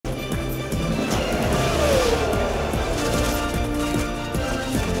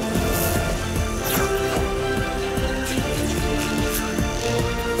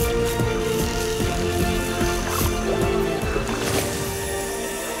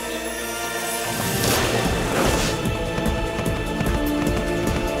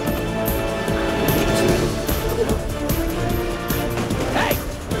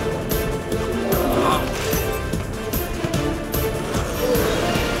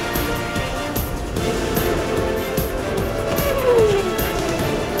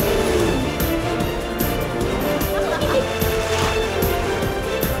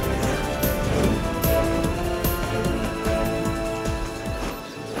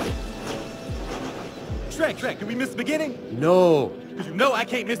Shrek, did we miss the beginning? No. Because you know I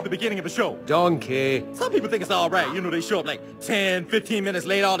can't miss the beginning of a show. Donkey. Some people think it's all right. You know, they show up like 10, 15 minutes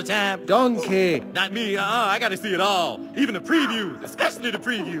late all the time. Donkey. Not me, I gotta see it all. Even the previews, especially the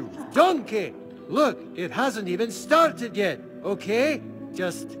previews. Donkey. Look, it hasn't even started yet, okay?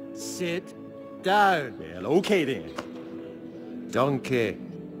 Just sit down. Well, okay then. Donkey,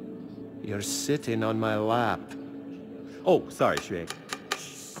 you're sitting on my lap. Oh, sorry, Shrek.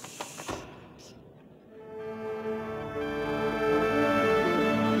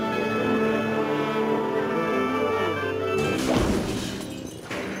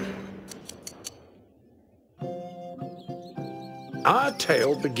 Our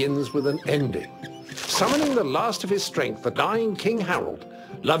tale begins with an ending. Summoning the last of his strength, the dying King Harold,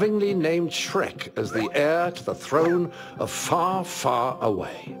 lovingly named Shrek as the heir to the throne of Far, Far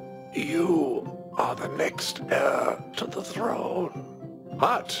Away. You are the next heir to the throne.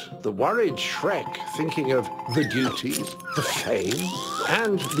 But the worried Shrek, thinking of the duties, the fame,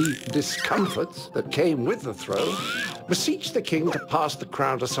 and the discomforts that came with the throne, beseeched the king to pass the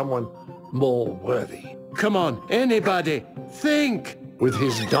crown to someone more worthy. Come on, anybody, think! With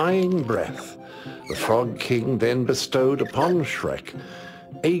his dying breath, the Frog King then bestowed upon Shrek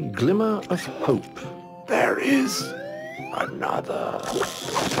a glimmer of hope. There is another.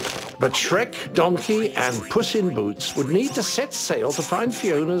 But Shrek, Donkey, and Puss in Boots would need to set sail to find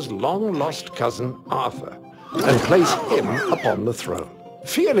Fiona's long-lost cousin Arthur and place him upon the throne.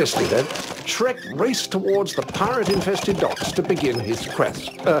 Fearlessly then, Shrek raced towards the pirate-infested docks to begin his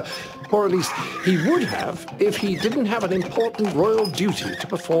quest. Or at least he would have if he didn't have an important royal duty to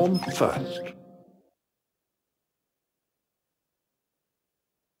perform first.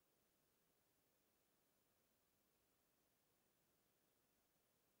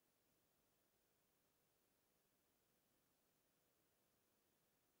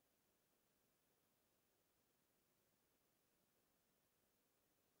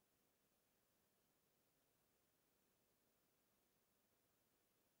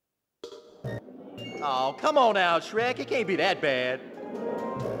 Oh, come on now, Shrek. It can't be that bad.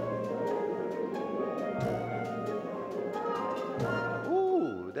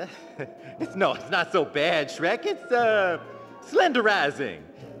 Ooh, it's not so bad, Shrek. It's, slenderizing.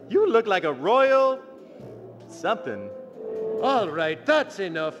 You look like a royal something. All right, that's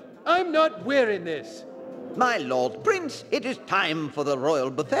enough. I'm not wearing this. My Lord Prince, it is time for the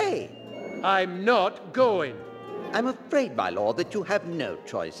royal buffet. I'm not going. I'm afraid, my lord, that you have no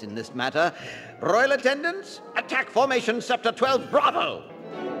choice in this matter. Royal attendants, attack formation Scepter 12, bravo!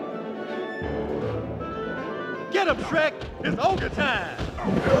 Get him, Shrek! It's ogre time!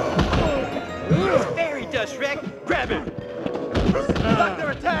 It's fairy dust, Shrek! Grab it! Block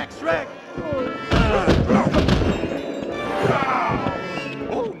their attack, Shrek!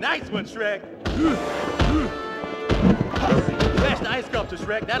 Oh, nice one, Shrek! Smash the ice sculpture,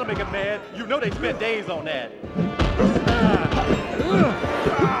 Shrek. That'll make him mad. You know they spent days on that.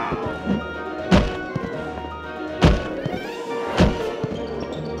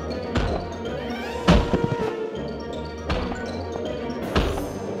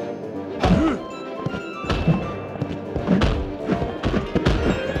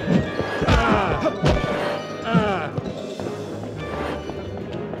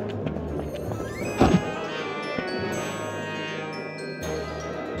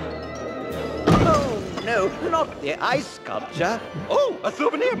 Not the ice sculpture. Oh, a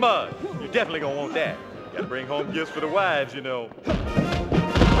souvenir mug. You definitely gonna want that. Gotta bring home gifts for the wives, you know.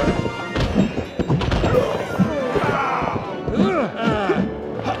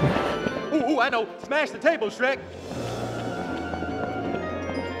 Ooh, I know. Smash the table, Shrek.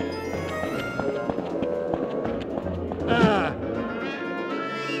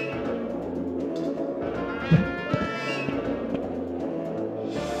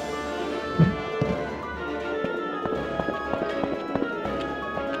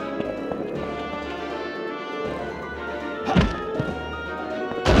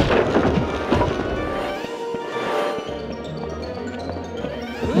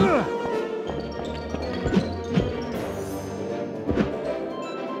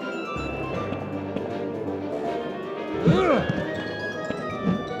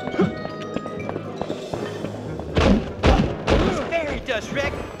 Fairy dust,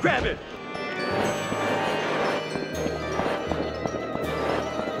 Shrek! Grab it!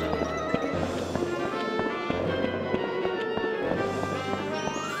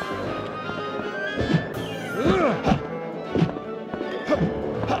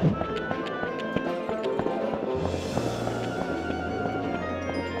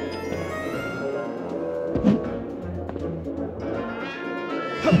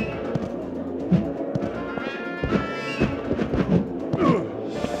 Huh.